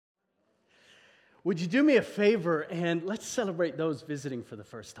Would you do me a favor and let's celebrate those visiting for the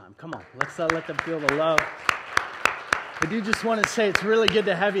first time. Come on, let's let them feel the love. I do just want to say it's really good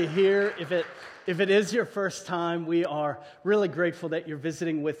to have you here. If it is your first time, we are really grateful that you're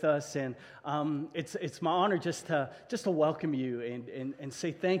visiting with us, and it's my honor just to welcome you and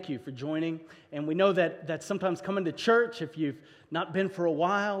say thank you for joining. And we know that sometimes coming to church, if you've not been for a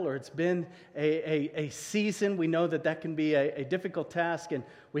while or it's been a season, we know that can be a difficult task, and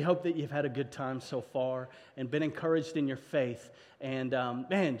we hope that you've had a good time so far and been encouraged in your faith. And,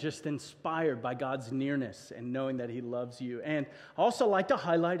 just inspired by God's nearness and knowing that He loves you. And I also like to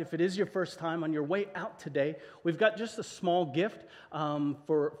highlight, if it is your first time on your way out today, we've got just a small gift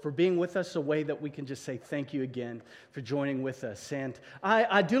for being with us, a way that we can just say thank you again for joining with us. And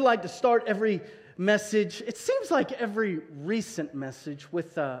I do like to start every message, it seems like every recent message,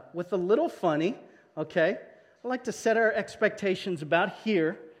 with a little funny, okay? I like to set our expectations about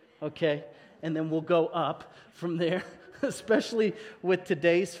here, okay? And then we'll go up from there. Especially with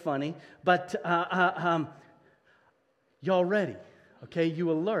today's funny, but y'all ready? Okay, you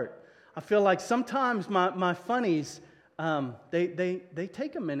alert. I feel like sometimes my funnies, they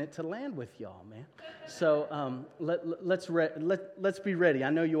take a minute to land with y'all, man. So let's be ready. I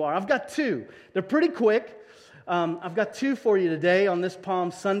know you are. I've got two. They're pretty quick. I've got two for you today on this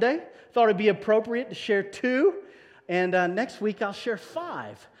Palm Sunday. Thought it'd be appropriate to share two, and next week I'll share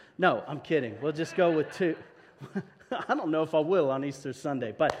 5. No, I'm kidding. We'll just go with 2. I don't know if I will on Easter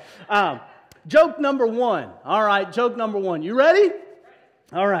Sunday, but joke number 1. All right, joke number 1. You ready?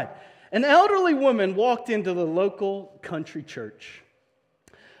 All right. An elderly woman walked into the local country church.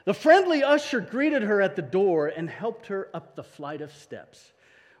 The friendly usher greeted her at the door and helped her up the flight of steps.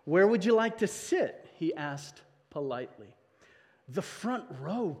 "Where would you like to sit?" he asked politely. "The front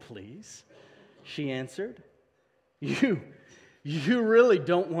row, please," she answered. You really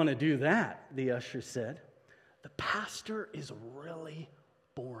don't want to do that," the usher said. "The pastor is really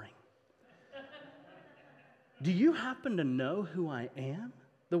boring." "Do you happen to know who I am?"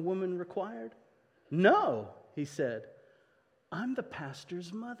 the woman required. "No," he said. "I'm the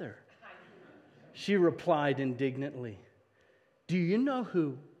pastor's mother," she replied indignantly. "Do you know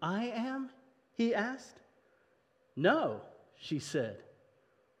who I am?" he asked. "No," she said.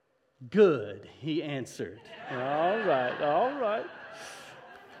 "Good," he answered. All right.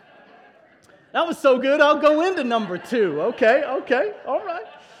 That was so good, I'll go into number 2. Okay, all right.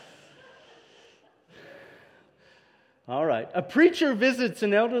 All right. A preacher visits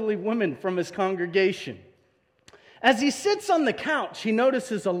an elderly woman from his congregation. As he sits on the couch, he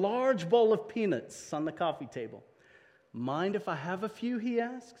notices a large bowl of peanuts on the coffee table. "Mind if I have a few?" he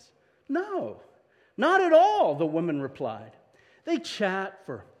asks. "No, not at all," the woman replied. They chat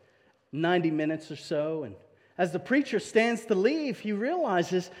for 90 minutes or so, and as the preacher stands to leave, he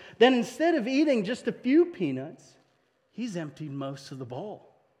realizes that instead of eating just a few peanuts, he's emptied most of the bowl.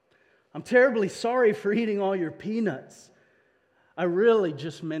 "I'm terribly sorry for eating all your peanuts. I really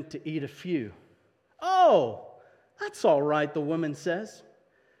just meant to eat a few." "Oh, that's all right," the woman says.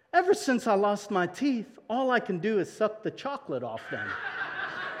 "Ever since I lost my teeth, all I can do is suck the chocolate off them."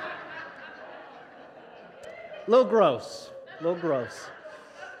 Little gross.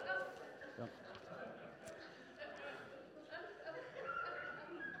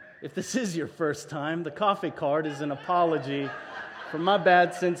 If this is your first time, the coffee card is an apology for my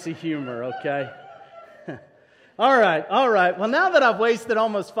bad sense of humor, okay? All right. Well, now that I've wasted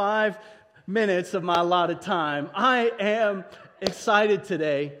almost 5 minutes of my allotted time, I am excited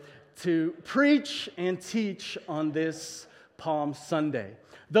today to preach and teach on this Palm Sunday.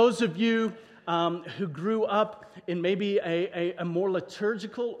 Those of you who grew up in maybe a more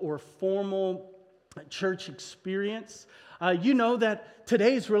liturgical or formal church experience, you know that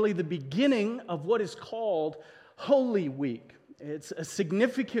today is really the beginning of what is called Holy Week. It's a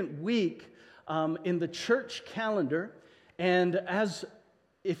significant week in the church calendar. And as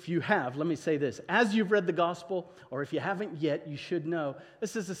you've read the gospel, or if you haven't yet, you should know,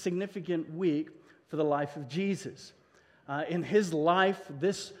 this is a significant week for the life of Jesus. In his life,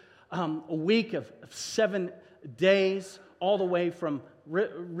 this week of 7 days, all the way from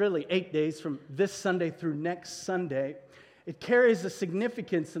really 8 days, from this Sunday through next Sunday, it carries a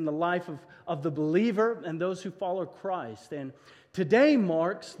significance in the life of the believer and those who follow Christ. And today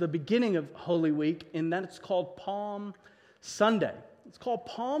marks the beginning of Holy Week, and that it's called Palm Sunday. It's called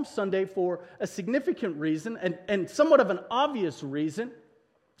Palm Sunday for a significant reason, and somewhat of an obvious reason.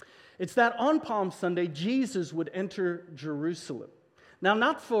 It's that on Palm Sunday, Jesus would enter Jerusalem. Now,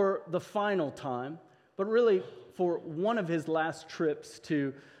 not for the final time, but really for one of his last trips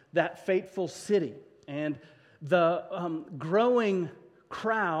to that fateful city. And the growing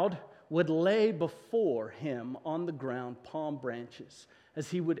crowd would lay before him on the ground palm branches as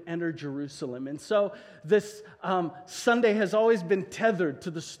he would enter Jerusalem. And so this Sunday has always been tethered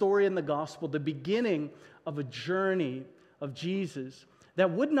to the story in the gospel, the beginning of a journey of Jesus that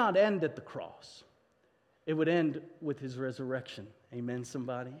would not end at the cross. It would end with his resurrection. Amen,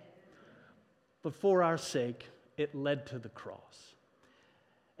 somebody? But for our sake, it led to the cross.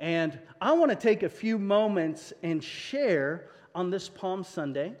 And I want to take a few moments and share on this Palm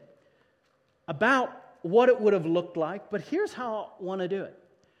Sunday about what it would have looked like, but here's how I want to do it.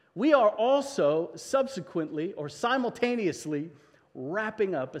 We are also subsequently or simultaneously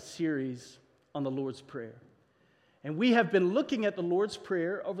wrapping up a series on the Lord's Prayer. And we have been looking at the Lord's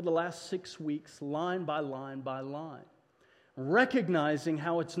Prayer over the last 6 weeks, line by line by line, recognizing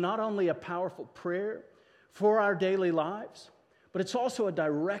how it's not only a powerful prayer for our daily lives, but it's also a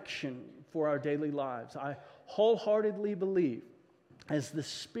direction for our daily lives. I wholeheartedly believe,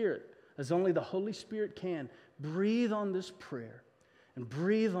 as only the Holy Spirit can, breathe on this prayer and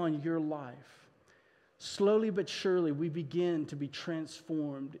breathe on your life. Slowly but surely, we begin to be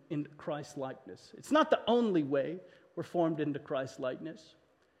transformed into Christ-likeness. It's not the only way we're formed into Christ-likeness,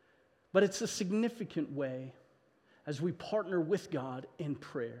 but it's a significant way as we partner with God in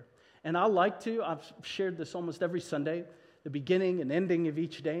prayer. And I've shared this almost every Sunday, the beginning and ending of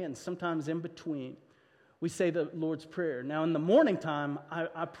each day, and sometimes in between, we say the Lord's Prayer. Now, in the morning time,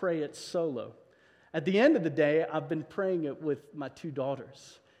 I pray it solo. At the end of the day, I've been praying it with my 2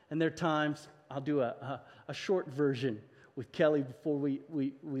 daughters. And there are times I'll do a short version with Kelly before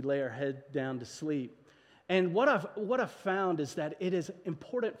we lay our head down to sleep. And what I've found is that it is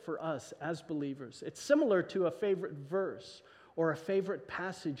important for us as believers. It's similar to a favorite verse or a favorite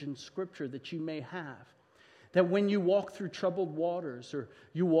passage in Scripture that you may have. That when you walk through troubled waters or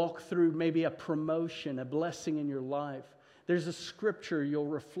you walk through maybe a promotion, a blessing in your life, there's a scripture you'll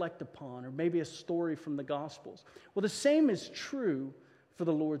reflect upon or maybe a story from the Gospels. Well, the same is true for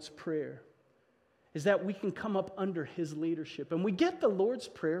the Lord's Prayer, is that we can come up under His leadership. And we get the Lord's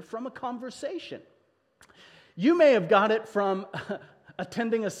Prayer from a conversation. You may have got it from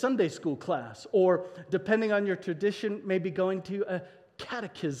attending a Sunday school class, or depending on your tradition, maybe going to a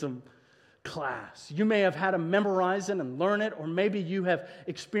catechism class. You may have had to memorize it and learn it, or maybe you have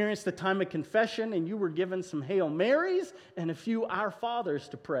experienced the time of confession and you were given some Hail Marys and a few Our Fathers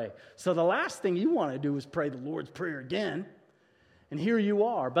to pray. So the last thing you want to do is pray the Lord's Prayer again. And here you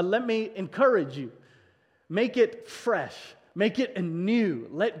are. But let me encourage you. Make it fresh. Make it anew.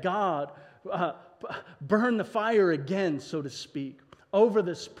 Let God burn the fire again, so to speak, over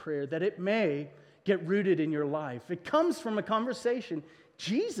this prayer, that it may get rooted in your life. It comes from a conversation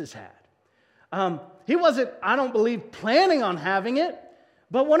Jesus had. He wasn't, I don't believe, planning on having it,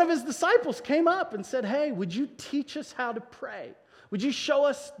 but one of his disciples came up and said, "Hey, would you teach us how to pray? Would you show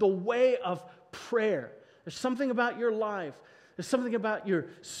us the way of prayer? There's something about your life. There's something about your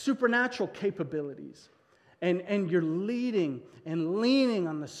supernatural capabilities and your leading and leaning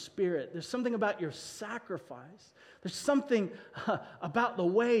on the Spirit. There's something about your sacrifice. There's something about the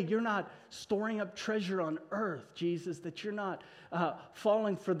way you're not storing up treasure on earth, Jesus, that you're not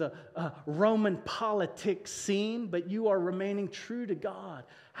falling for the Roman politics scene, but you are remaining true to God.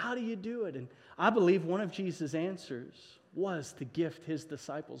 How do you do it?" And I believe one of Jesus' answers was to gift his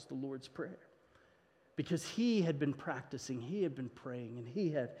disciples the Lord's Prayer, because he had been practicing, he had been praying, and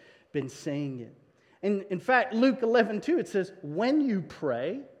he had been saying it. And in fact, Luke 11:2, it says, "When you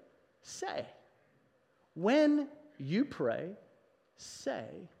pray, say." When you pray, say.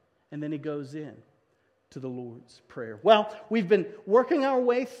 And then he goes in to the Lord's Prayer. Well, we've been working our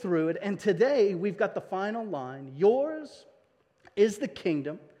way through it, and today we've got the final line. Yours is the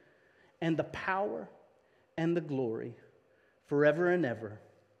kingdom and the power and the glory forever and ever.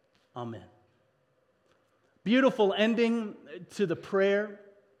 Amen. Beautiful ending to the prayer.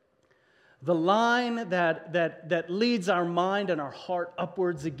 The line that leads our mind and our heart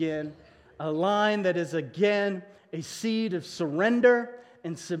upwards again. A line that is again a seed of surrender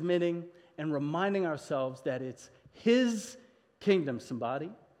and submitting and reminding ourselves that it's His kingdom,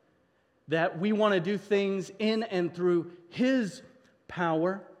 somebody. That we want to do things in and through His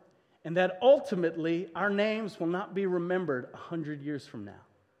power, and that ultimately our names will not be remembered 100 years from now.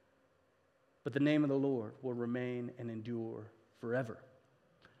 But the name of the Lord will remain and endure forever.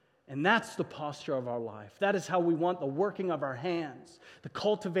 And that's the posture of our life. That is how we want the working of our hands, the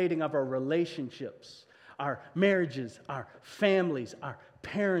cultivating of our relationships, our marriages, our families, our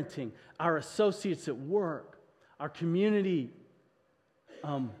parenting, our associates at work, our community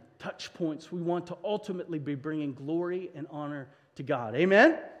touch points. We want to ultimately be bringing glory and honor to God.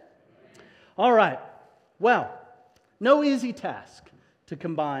 Amen? All right. Well, no easy task to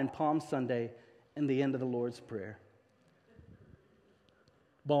combine Palm Sunday and the end of the Lord's Prayer.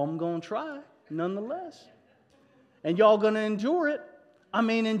 But I'm going to try nonetheless. And y'all going to endure it.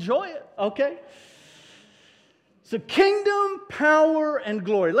 Enjoy it, okay? So kingdom, power, and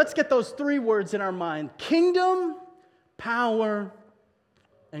glory. Let's get those three words in our mind. Kingdom, power,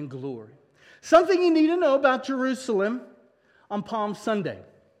 and glory. Something you need to know about Jerusalem on Palm Sunday.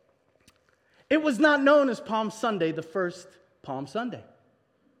 It was not known as Palm Sunday, the first Palm Sunday.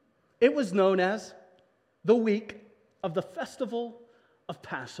 It was known as the week of the festival of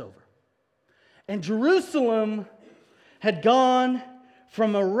Passover. And Jerusalem had gone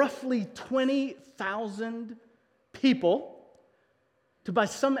from a roughly 20,000 people to, by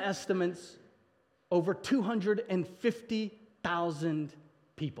some estimates, over 250,000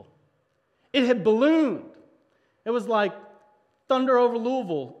 people. It had ballooned. It was like Thunder over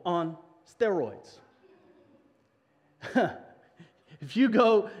Louisville on steroids. If you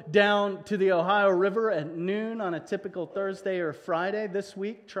go down to the Ohio River at noon on a typical Thursday or Friday this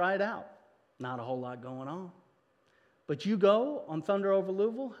week, try it out. Not a whole lot going on. But you go on Thunder over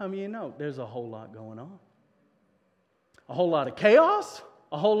Louisville, how many of you know there's a whole lot going on? A whole lot of chaos,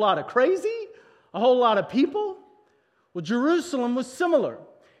 a whole lot of crazy, a whole lot of people. Well, Jerusalem was similar.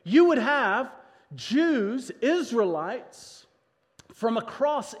 You would have Jews, Israelites, from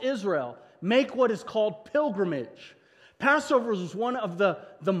across Israel make what is called pilgrimage. Passover was one of the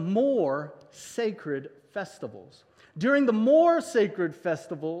more sacred festivals. During the more sacred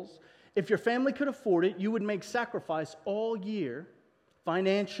festivals, if your family could afford it, you would make sacrifice all year,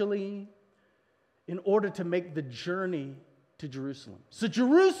 financially, in order to make the journey to Jerusalem. So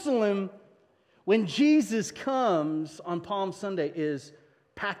Jerusalem, when Jesus comes on Palm Sunday, is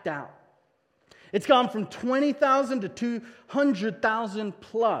packed out. It's gone from 20,000 to 200,000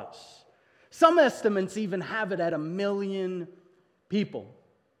 plus. Some estimates even have it at 1 million people.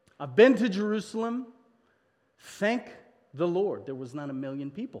 I've been to Jerusalem. Thank the Lord there was not 1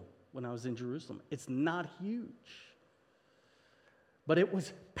 million people when I was in Jerusalem. It's not huge. But it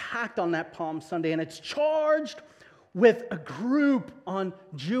was packed on that Palm Sunday, and it's charged with a group on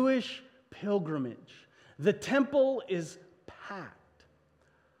Jewish pilgrimage. The temple is packed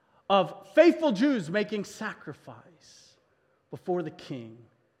of faithful Jews making sacrifice before the king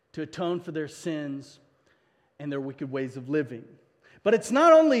to atone for their sins and their wicked ways of living. But it's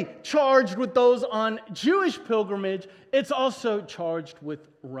not only charged with those on Jewish pilgrimage, it's also charged with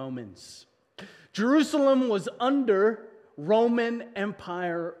Romans. Jerusalem was under Roman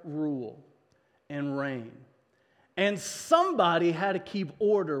Empire rule and reign. And somebody had to keep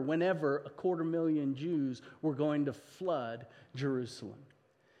order whenever 250,000 Jews were going to flood Jerusalem.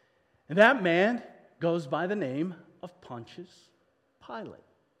 And that man goes by the name of Pontius Pilate.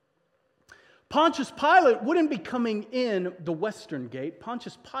 Pontius Pilate wouldn't be coming in the western gate.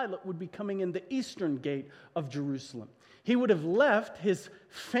 Pontius Pilate would be coming in the eastern gate of Jerusalem. He would have left his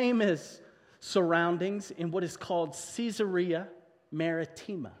famous surroundings in what is called Caesarea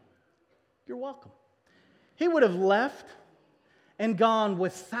Maritima. You're welcome. He would have left and gone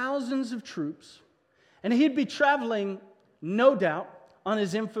with thousands of troops, and he'd be traveling, no doubt, on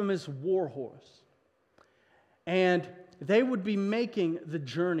his infamous war horse. And they would be making the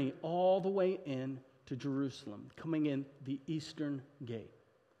journey all the way in to Jerusalem, coming in the eastern gate.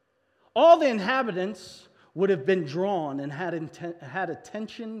 All the inhabitants would have been drawn and had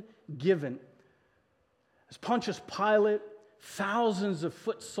attention given as Pontius Pilate, thousands of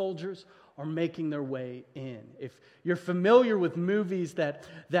foot soldiers are making their way in. If you're familiar with movies that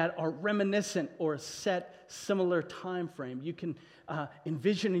are reminiscent or set similar time frame, you can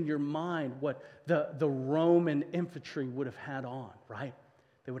envision in your mind what the Roman infantry would have had on, right?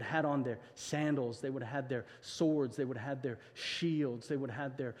 They would have had on their sandals, they would have had their swords, they would have had their shields, they would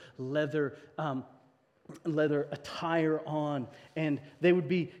have had their leather attire on, and they would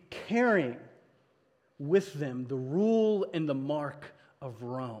be carrying with them the rule and the mark of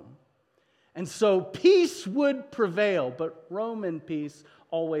Rome. And so peace would prevail, but Roman peace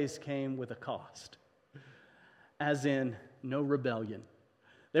always came with a cost, as in no rebellion.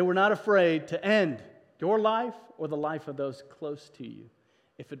 They were not afraid to end your life or the life of those close to you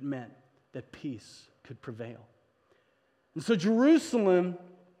if it meant that peace could prevail. And so Jerusalem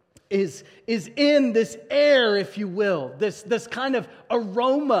is in this air, if you will, this kind of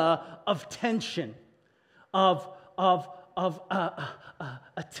aroma of tension, of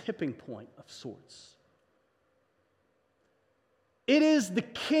a tipping point of sorts. It is the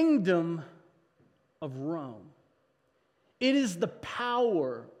kingdom of Rome. It is the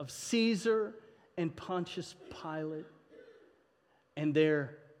power of Caesar and Pontius Pilate and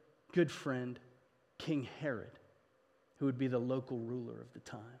their good friend, King Herod, who would be the local ruler of the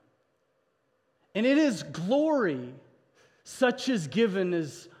time. And it is glory such as given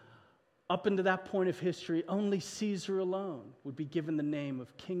as up until that point of history, only Caesar alone would be given the name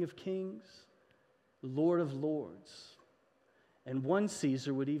of King of Kings, Lord of Lords. And one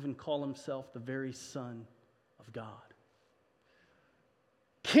Caesar would even call himself the very Son of God.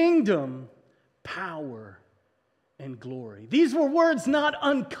 Kingdom, power, and glory. These were words not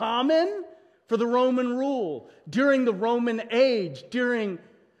uncommon for the Roman rule during the Roman age, during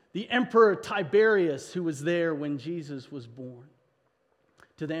the Emperor Tiberius, who was there when Jesus was born,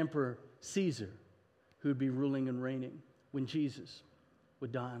 to the Emperor Caesar, who would be ruling and reigning when Jesus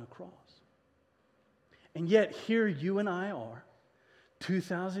would die on a cross. And yet here you and I are,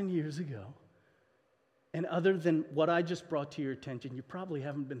 2,000 years ago, and other than what I just brought to your attention, you probably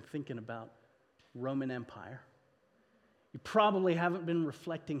haven't been thinking about Roman Empire. You probably haven't been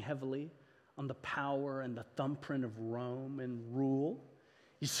reflecting heavily on the power and the thumbprint of Rome and rule.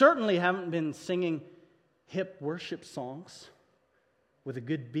 You certainly haven't been singing hip worship songs with a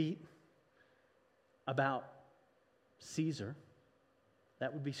good beat about Caesar.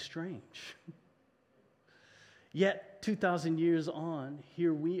 That would be strange. Yet, 2,000 years on,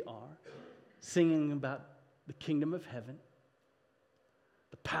 here we are, singing about the kingdom of heaven,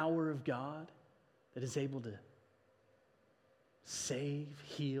 the power of God that is able to save,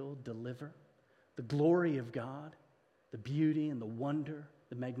 heal, deliver, the glory of God, the beauty and the wonder,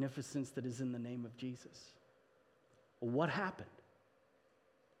 the magnificence that is in the name of Jesus. Well, what happened?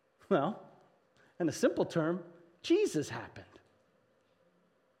 Well, in a simple term, Jesus happened.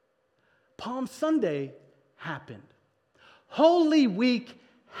 Palm Sunday happened. Holy Week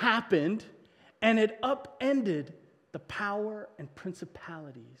happened, and it upended the power and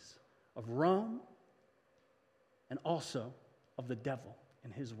principalities of Rome and also of the devil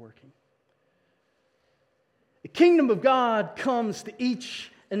and his working. The kingdom of God comes to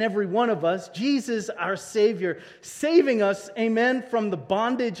each and every one of us. Jesus, our Savior, saving us, amen, from the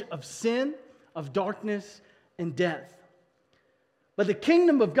bondage of sin, of darkness, and death. But the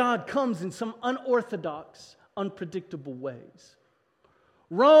kingdom of God comes in some unorthodox, unpredictable ways.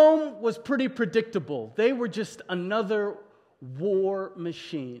 Rome was pretty predictable. They were just another war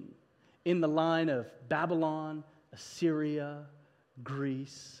machine in the line of Babylon, Assyria,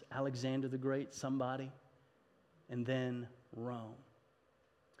 Greece, Alexander the Great, somebody, and then Rome.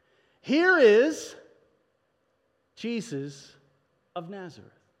 Here is Jesus of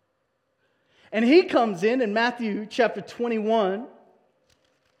Nazareth. And he comes in Matthew chapter 21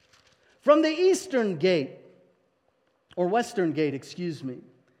 from the eastern gate, or western gate,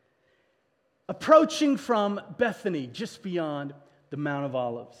 approaching from Bethany, just beyond the Mount of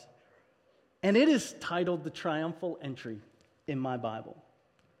Olives. And it is titled the Triumphal Entry in my Bible.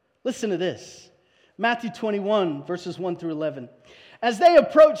 Listen to this. Matthew 21, verses 1 through 11. As they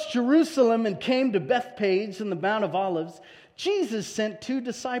approached Jerusalem and came to Bethphage and the Mount of Olives, Jesus sent 2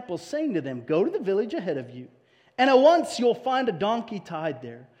 disciples, saying to them, "Go to the village ahead of you, and at once you'll find a donkey tied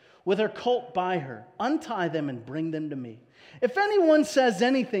there, with her colt by her. Untie them and bring them to me. If anyone says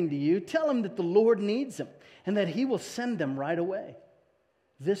anything to you, tell him that the Lord needs them, and that he will send them right away."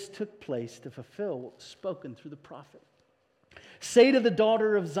 This took place to fulfill what was spoken through the prophet. "Say to the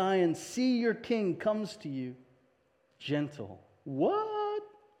daughter of Zion, see your king comes to you, gentle." What?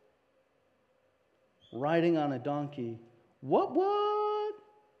 Riding on a donkey. What?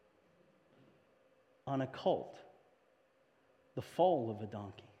 On a colt, the foal of a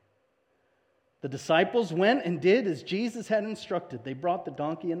donkey. The disciples went and did as Jesus had instructed. They brought the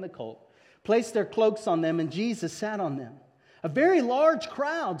donkey and the colt, placed their cloaks on them, and Jesus sat on them. A very large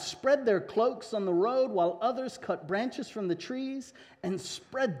crowd spread their cloaks on the road, while others cut branches from the trees and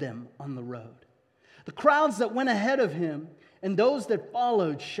spread them on the road. The crowds that went ahead of him and those that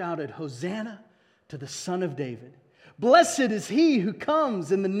followed shouted, "Hosanna to the Son of David. Blessed is he who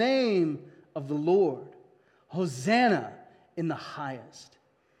comes in the name of the Lord. Hosanna in the highest."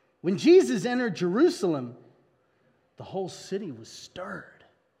 When Jesus entered Jerusalem, the whole city was stirred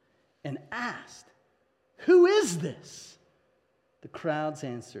and asked, "Who is this?" The crowds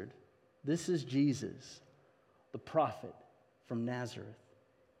answered, "This is Jesus, the prophet from Nazareth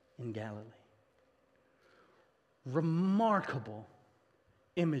in Galilee." Remarkable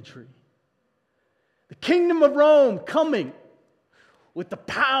imagery. The kingdom of Rome coming with the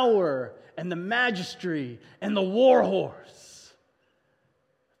power and the majesty and the war horse.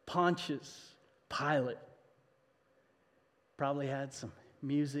 Pontius Pilate probably had some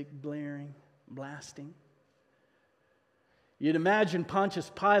music blaring, blasting. You'd imagine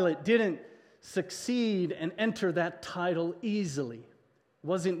Pontius Pilate didn't succeed and enter that title easily. It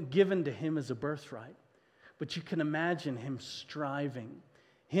wasn't given to him as a birthright. But you can imagine him striving,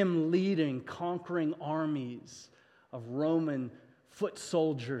 him leading, conquering armies of Roman foot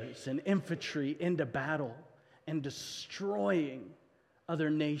soldiers and infantry into battle and destroying other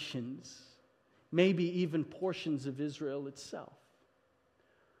nations, maybe even portions of Israel itself.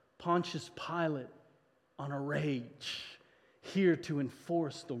 Pontius Pilate on a rage, here to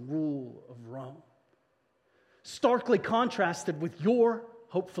enforce the rule of Rome. Starkly contrasted with your,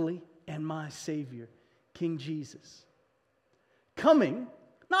 hopefully, and my Savior, King Jesus. Coming,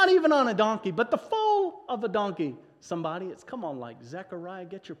 not even on a donkey, but the foal of a donkey. Somebody, it's come on, like Zechariah,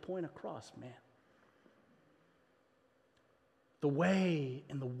 get your point across, man. The way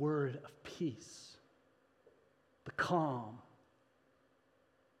and the word of peace, the calm,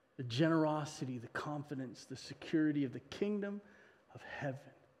 the generosity, the confidence, the security of the kingdom of heaven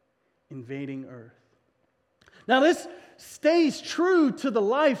invading earth. Now this stays true to the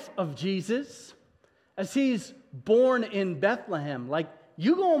life of Jesus as he's born in Bethlehem. Like,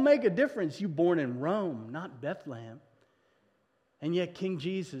 you gonna make a difference, you born in Rome, not Bethlehem. And yet King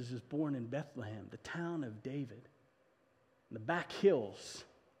Jesus is born in Bethlehem, the town of David, in the back hills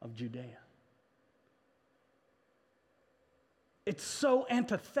of Judea. It's so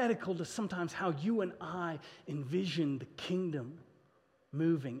antithetical to sometimes how you and I envision the kingdom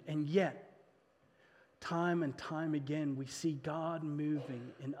moving. And yet, time and time again, we see God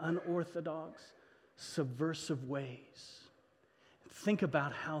moving in unorthodox, subversive ways. Think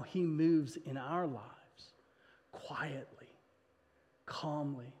about how he moves in our lives, quietly,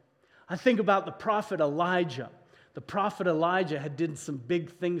 calmly. I think about the prophet Elijah. The prophet Elijah had did some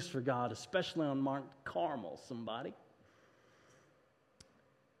big things for God, especially on Mount Carmel, somebody.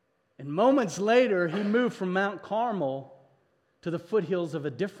 And moments later, he moved from Mount Carmel to the foothills of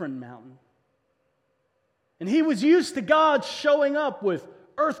a different mountain. And he was used to God showing up with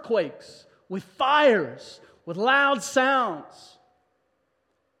earthquakes, with fires, with loud sounds.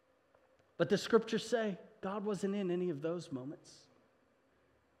 But the scriptures say God wasn't in any of those moments.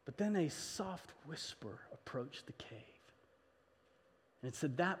 But then a soft whisper approached the cave. And it's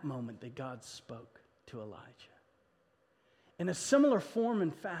at that moment that God spoke to Elijah. In a similar form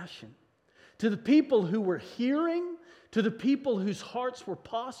and fashion, to the people who were hearing, to the people whose hearts were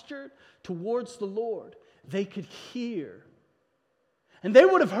postured towards the Lord, they could hear. And they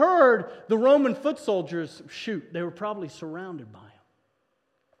would have heard the Roman foot soldiers shoot. They were probably surrounded by him.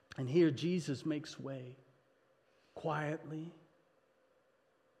 And here Jesus makes way, quietly,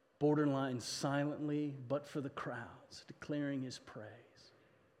 borderline silently, but for the crowds, declaring his praise.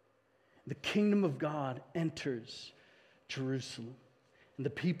 The kingdom of God enters Jerusalem. And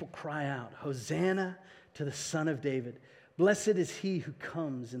the people cry out, Hosanna to the Son of David. Blessed is he who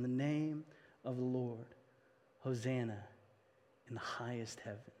comes in the name of the Lord. Hosanna in the highest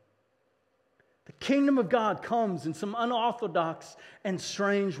heaven. The kingdom of God comes in some unorthodox and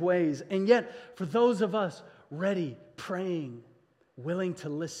strange ways. And yet, for those of us ready, praying, willing to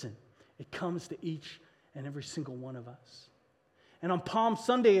listen, it comes to each and every single one of us. And on Palm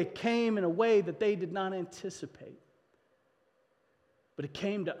Sunday, it came in a way that they did not anticipate. But it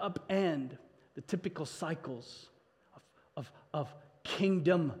came to upend the typical cycles of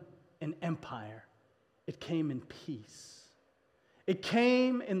kingdom and empire. It came in peace. It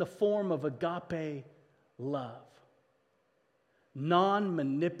came in the form of agape love.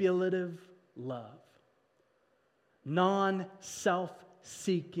 Non-manipulative love.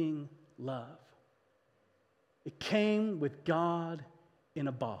 Non-self-seeking love. It came with God in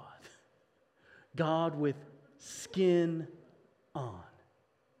a bod. God with skin on.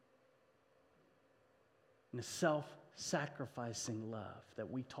 And a self-sacrificing love that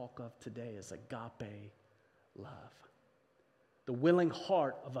we talk of today as agape love. The willing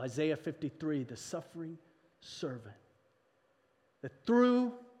heart of Isaiah 53, the suffering servant, that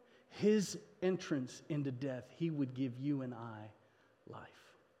through his entrance into death, he would give you and I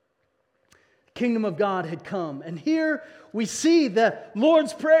life. The kingdom of God had come. And here we see the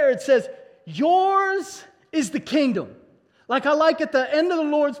Lord's Prayer. It says, yours is the kingdom. Like I like at the end of the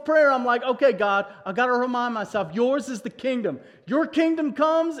Lord's Prayer, I'm like, okay, God, I've got to remind myself, yours is the kingdom. Your kingdom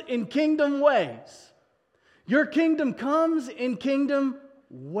comes in kingdom ways. Your kingdom comes in kingdom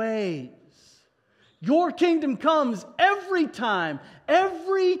ways. Your kingdom comes every time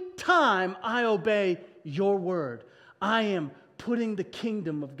I obey your word. I am putting the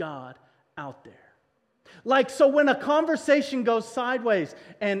kingdom of God out there. Like, so when a conversation goes sideways,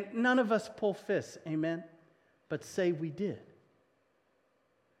 and none of us pull fists, amen? But say we did.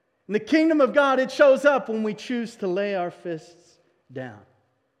 In the kingdom of God, it shows up when we choose to lay our fists down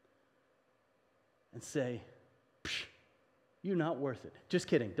and say, you're not worth it. Just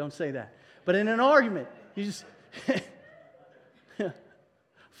kidding, don't say that. But in an argument, You just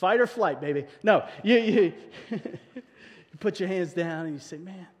fight or flight, baby. No, you put your hands down and you say,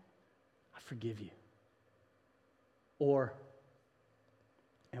 man, I forgive you.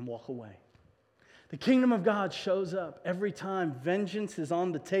 And walk away. The kingdom of God shows up every time vengeance is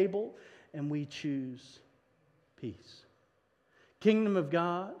on the table and we choose peace. Kingdom of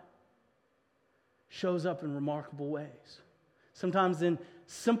God shows up in remarkable ways. Sometimes in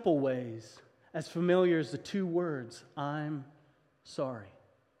simple ways, as familiar as the two words, I'm sorry.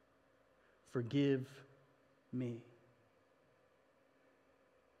 Forgive me.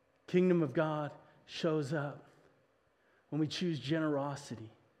 Kingdom of God shows up when we choose generosity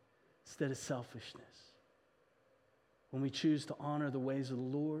instead of selfishness. When we choose to honor the ways of the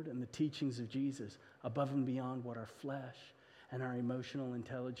Lord and the teachings of Jesus above and beyond what our flesh and our emotional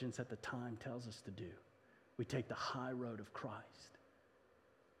intelligence at the time tells us to do. We take the high road of Christ.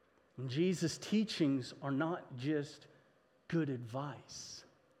 And Jesus' teachings are not just good advice.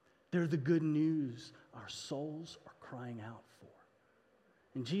 They're the good news our souls are crying out for.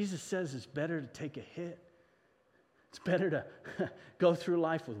 And Jesus says it's better to take a hit. It's better to go through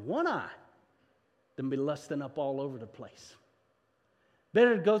life with one eye than be lusting up all over the place.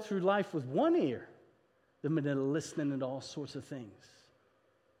 Better to go through life with one ear than be listening to all sorts of things.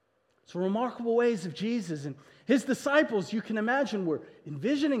 So remarkable ways of Jesus. And his disciples, you can imagine, were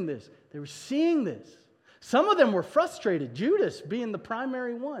envisioning this. They were seeing this. Some of them were frustrated, Judas being the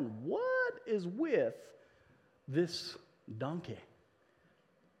primary one. What is with this donkey?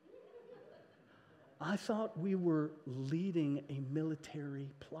 I thought we were leading a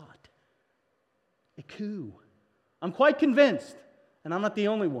military plot, a coup. I'm quite convinced, and I'm not the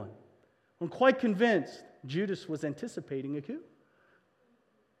only one, I'm quite convinced Judas was anticipating a coup.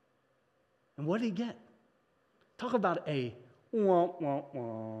 And what did he get? Talk about a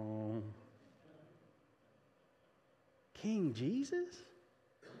wah. King Jesus?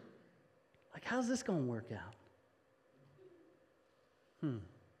 Like, how's this going to work out?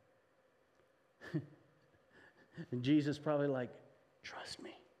 And Jesus probably like, trust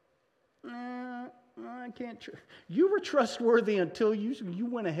me. Nah, I can't. You were trustworthy until you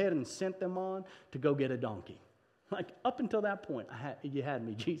went ahead and sent them on to go get a donkey. Like, up until that point, you had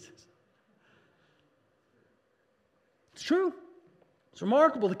me, Jesus. It's true. It's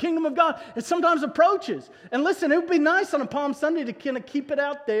remarkable. The kingdom of God, it sometimes approaches. And listen, it would be nice on a Palm Sunday to kind of keep it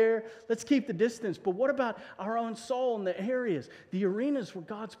out there. Let's keep the distance. But what about our own soul in the areas, the arenas where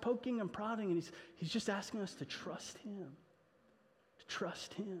God's poking and prodding, and He's just asking us to trust Him. To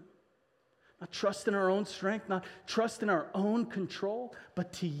trust Him. Not trust in our own strength, not trust in our own control,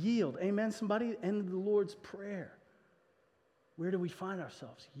 but to yield. Amen, somebody? End of the Lord's Prayer. Where do we find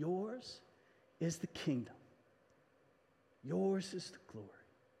ourselves? Yours is the kingdom. Yours is the glory.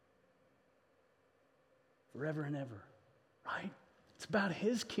 Forever and ever, right? It's about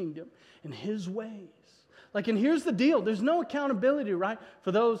His kingdom and His ways. Like, and here's the deal. There's no accountability, right,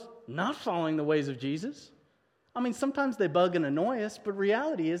 for those not following the ways of Jesus. I mean, sometimes they bug and annoy us, but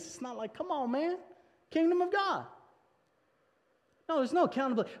reality is it's not like, come on, man, kingdom of God. No, there's no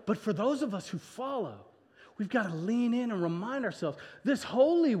accountability. But for those of us who follow, we've got to lean in and remind ourselves this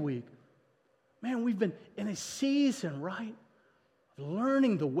Holy Week, man, we've been in a season, right, of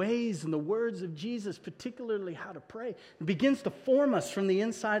learning the ways and the words of Jesus, particularly how to pray. It begins to form us from the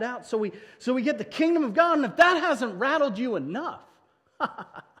inside out. So we get the kingdom of God, and if that hasn't rattled you enough,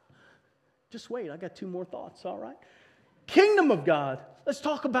 just wait, I got two more thoughts, all right? Kingdom of God, let's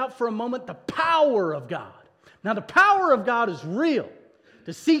talk about for a moment the power of God. Now, the power of God is real,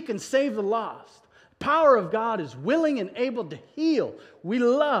 to seek and save the lost. The power of God is willing and able to heal. We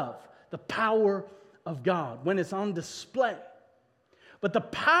love the power of God when it's on display. But the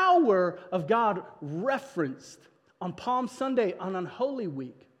power of God referenced on Palm Sunday and on Holy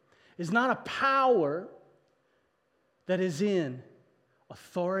Week is not a power that is in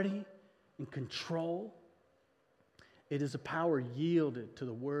authority and control. It is a power yielded to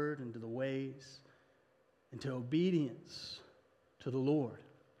the Word and to the ways and to obedience to the Lord,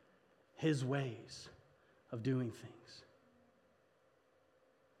 His ways of doing things.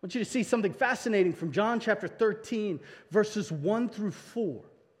 I want you to see something fascinating from John chapter 13, verses 1 through 4.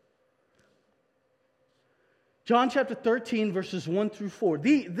 John chapter 13, verses 1 through 4.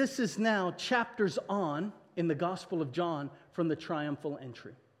 This is now chapters on in the Gospel of John from the triumphal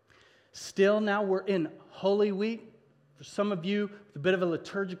entry. Still now we're in Holy Week. For some of you with a bit of a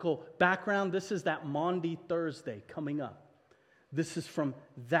liturgical background, this is that Maundy Thursday coming up. This is from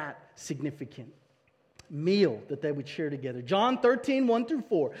that significant meal that they would share together. John 13, 1 through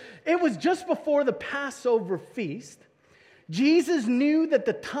 4. It was just before the Passover feast. Jesus knew that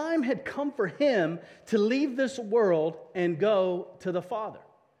the time had come for him to leave this world and go to the Father.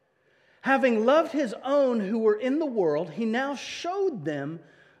 Having loved his own who were in the world, he now showed them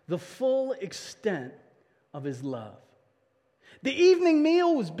the full extent of his love. The evening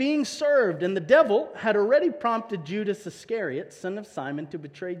meal was being served, and the devil had already prompted Judas Iscariot, son of Simon, to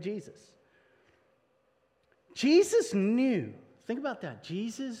betray Jesus. Jesus knew, think about that,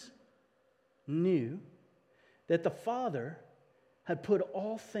 Jesus knew that the Father had put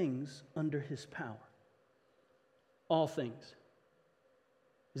all things under his power. All things.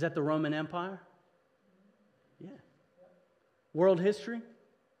 Is that the Roman Empire? Yeah. World history?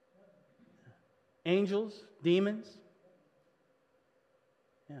 Angels? Demons?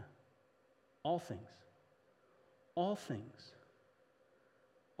 Yeah. All things. All things.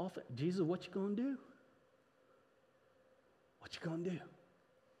 Jesus, what you gonna do? What you gonna do?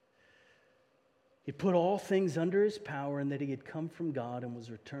 He put all things under his power, and that he had come from God and was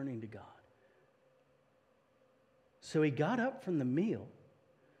returning to God. So he got up from the meal,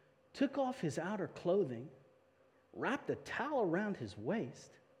 took off his outer clothing, wrapped a towel around his waist.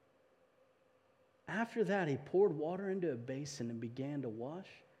 After that, he poured water into a basin and began to wash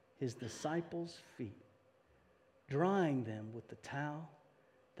his disciples' feet, drying them with the towel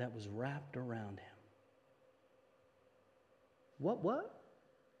that was wrapped around him. What?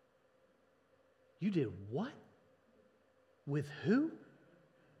 You did what? With who?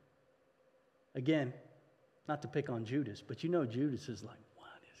 Again, not to pick on Judas, but you know Judas is like,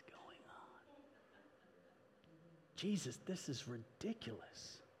 what is going on? Jesus, this is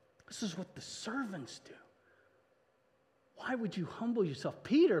ridiculous. This is what the servants do. Why would you humble yourself?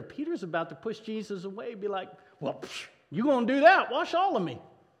 Peter's about to push Jesus away, be like, well, you gonna do that? Wash all of me.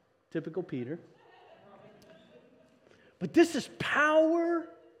 Typical Peter. But this is power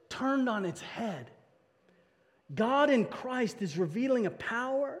turned on its head. God in Christ is revealing a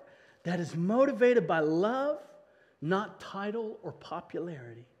power that is motivated by love, not title or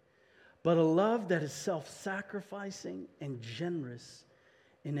popularity, but a love that is self-sacrificing and generous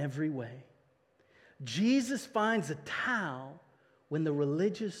in every way. Jesus finds a towel when the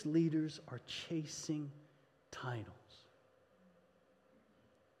religious leaders are chasing titles.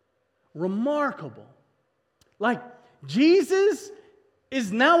 Remarkable. Like, Jesus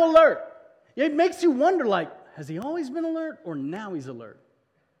is now alert. It makes you wonder, like, has he always been alert or now he's alert?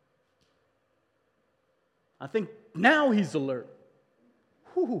 I think now he's alert.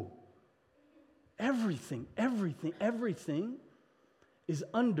 Whew. Everything is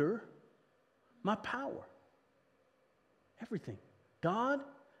under my power. Everything. God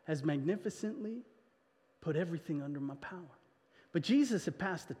has magnificently put everything under my power. But Jesus had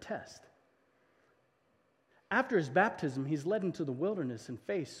passed the test. After his baptism, he's led into the wilderness and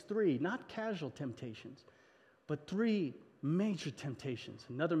faced 3, not casual temptations, but 3 major temptations.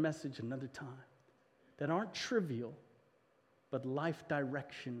 Another message, another time. That aren't trivial, but life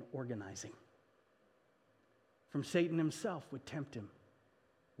direction organizing. From Satan himself would tempt him.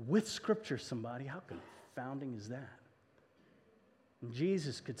 With Scripture, somebody, how confounding is that? And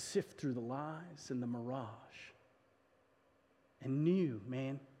Jesus could sift through the lies and the mirage and knew,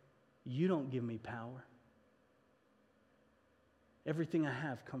 man, you don't give me power. Everything I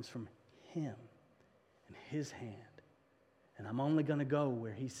have comes from him and his hand. And I'm only going to go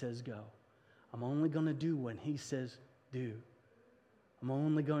where he says go. I'm only going to do what he says do. I'm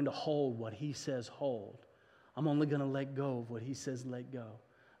only going to hold what he says hold. I'm only going to let go of what he says let go.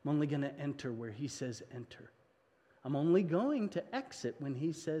 I'm only going to enter where he says enter. I'm only going to exit when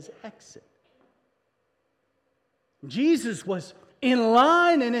he says exit. Jesus was in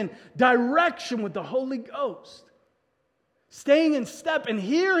line and in direction with the Holy Ghost, staying in step, and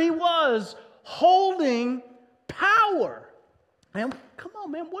here he was holding power. Man, come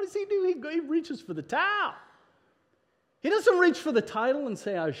on, man, what does he do? He reaches for the towel. He doesn't reach for the title and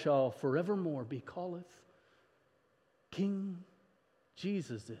say, I shall forevermore be calleth King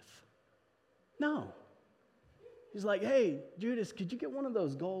Jesuseth. No. He's like, hey, Judas, could you get one of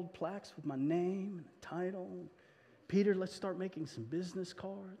those gold plaques with my name and a title? Peter, let's start making some business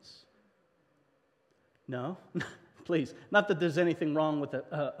cards. No, please. Not that there's anything wrong with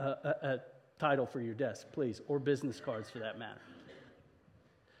a title for your desk, please, or business cards for that matter.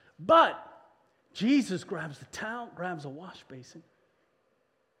 But Jesus grabs the towel, grabs a wash basin.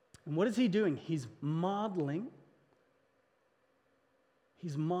 And what is he doing? He's modeling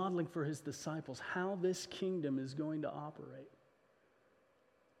for his disciples how this kingdom is going to operate.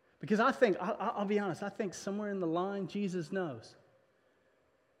 Because I think, I'll be honest, I think somewhere in the line, Jesus knows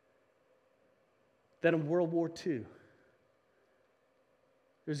that in World War II,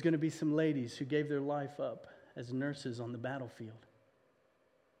 there's going to be some ladies who gave their life up as nurses on the battlefield.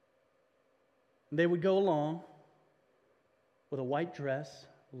 They would go along with a white dress,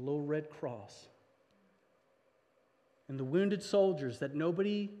 a little red cross. And the wounded soldiers that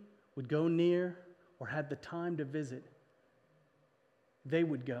nobody would go near or had the time to visit, they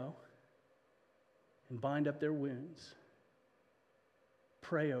would go and bind up their wounds,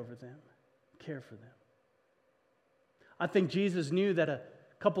 pray over them, care for them. I think Jesus knew that a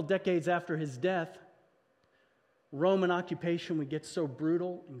couple decades after his death, Roman occupation would get so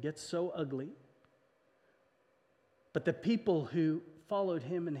brutal and get so ugly. But the people who followed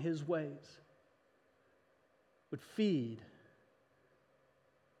him in his ways would feed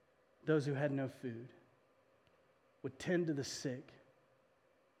those who had no food, would tend to the sick,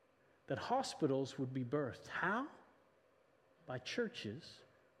 that hospitals would be birthed. How? By churches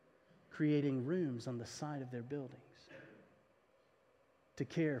creating rooms on the side of their buildings to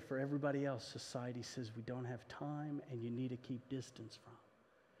care for everybody else society says we don't have time and you need to keep distance from.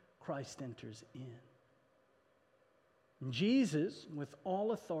 Christ enters in. And Jesus, with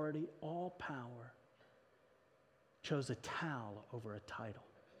all authority, all power, chose a towel over a title.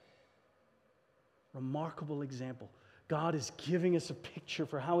 Remarkable example. God is giving us a picture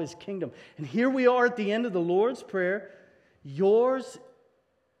for how his kingdom. And here we are at the end of the Lord's Prayer. Yours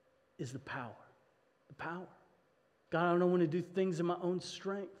is the power. The power. God, I don't want to do things in my own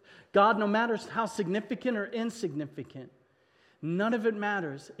strength. God, no matter how significant or insignificant, none of it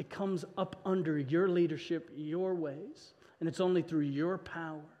matters. It comes up under your leadership, your ways. And it's only through your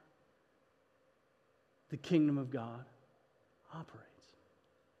power the kingdom of God operates.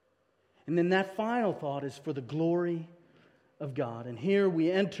 And then that final thought is for the glory of God. And here we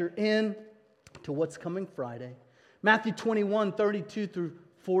enter in to what's coming Friday. Matthew 21, 32 through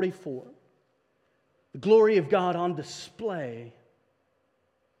 44. The glory of God on display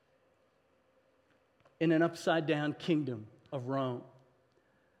in an upside-down kingdom of Rome.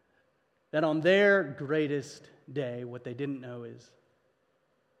 That on their greatest day, what they didn't know is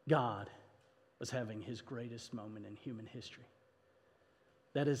God was having his greatest moment in human history.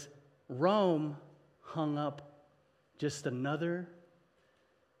 That is, Rome hung up just another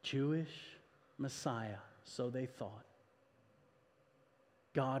Jewish Messiah, so they thought.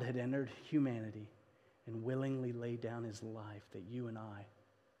 God had entered humanity and willingly laid down his life that you and I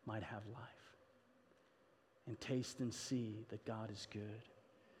might have life. And taste and see that God is good.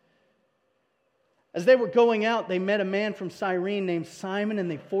 As they were going out, they met a man from Cyrene named Simon, and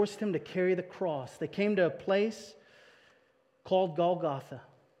they forced him to carry the cross. They came to a place called Golgotha.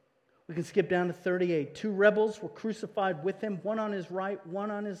 We can skip down to 38. 2 rebels were crucified with him, one on his right,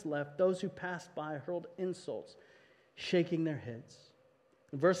 one on his left. Those who passed by hurled insults, shaking their heads.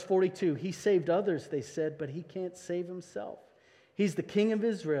 In verse 42, he saved others, they said, but he can't save himself. He's the King of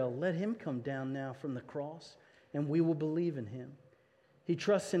Israel. Let him come down now from the cross, and we will believe in him. He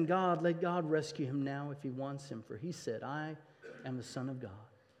trusts in God. Let God rescue him now if he wants him. For he said, I am the Son of God.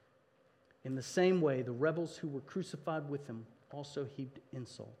 In the same way, the rebels who were crucified with him also heaped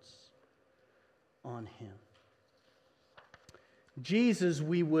insults on him. Jesus,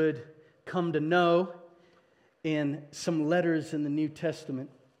 we would come to know in some letters in the New Testament,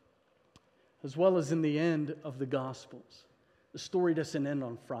 as well as in the end of the Gospels. The story doesn't end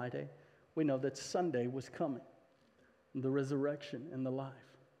on Friday. We know that Sunday was coming, the resurrection and the life.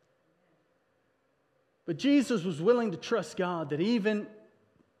 But Jesus was willing to trust God that even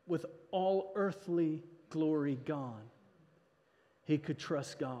with all earthly glory gone, he could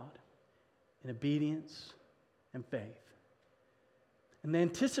trust God in obedience and faith. And the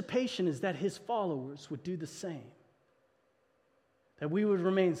anticipation is that his followers would do the same. That we would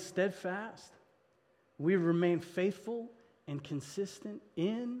remain steadfast, we would remain faithful and consistent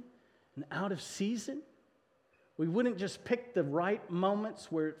in and out of season. We wouldn't just pick the right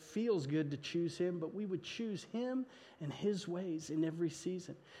moments where it feels good to choose him, but we would choose him and his ways in every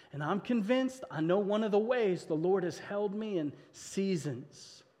season. And I'm convinced, I know one of the ways the Lord has held me in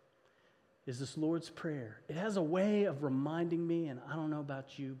seasons is this Lord's Prayer. It has a way of reminding me, and I don't know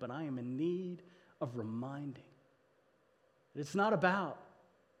about you, but I am in need of reminding. It's not about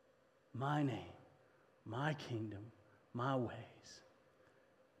my name, my kingdom, my ways.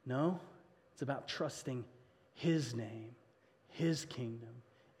 No, it's about trusting his name, his kingdom,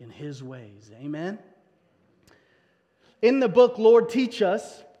 in his ways. Amen? In the book, Lord Teach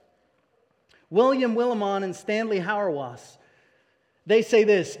Us, William Willimon and Stanley Hauerwas, they say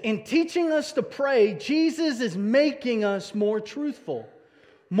this: in teaching us to pray, Jesus is making us more truthful,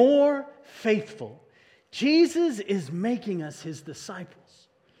 more faithful. Jesus is making us his disciples.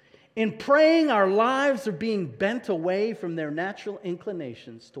 In praying, our lives are being bent away from their natural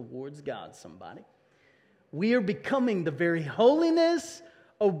inclinations towards God, somebody. we are becoming the very holiness,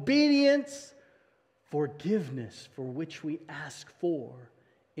 obedience, forgiveness for which we ask for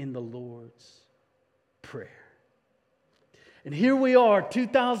in the Lord's Prayer. And here we are,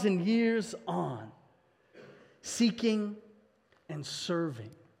 2,000 years on, seeking and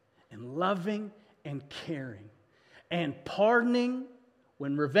serving and loving and caring and pardoning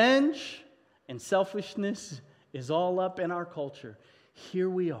when revenge and selfishness is all up in our culture. Here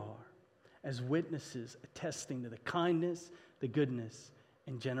we are as witnesses attesting to the kindness, the goodness,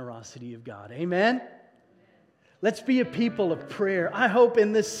 and generosity of God. Amen? Let's be a people of prayer. I hope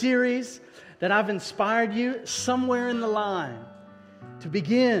in this series that I've inspired you somewhere in the line to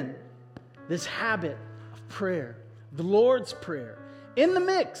begin this habit of prayer, the Lord's Prayer. In the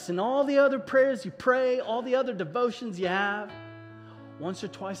mix, and all the other prayers you pray, all the other devotions you have, once or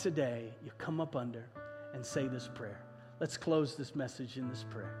twice a day, you come up under and say this prayer. Let's close this message in this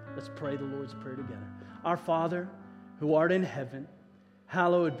prayer. Let's pray the Lord's Prayer together. Our Father, who art in heaven,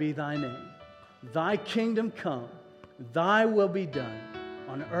 hallowed be thy name. Thy kingdom come, thy will be done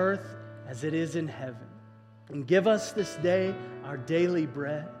on earth as it is in heaven. And give us this day our daily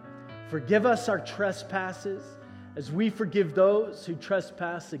bread. Forgive us our trespasses as we forgive those who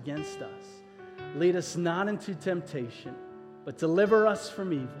trespass against us. Lead us not into temptation, but deliver us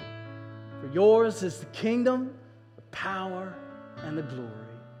from evil. For yours is the kingdom, the power, and the glory,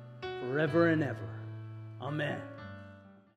 forever and ever. Amen.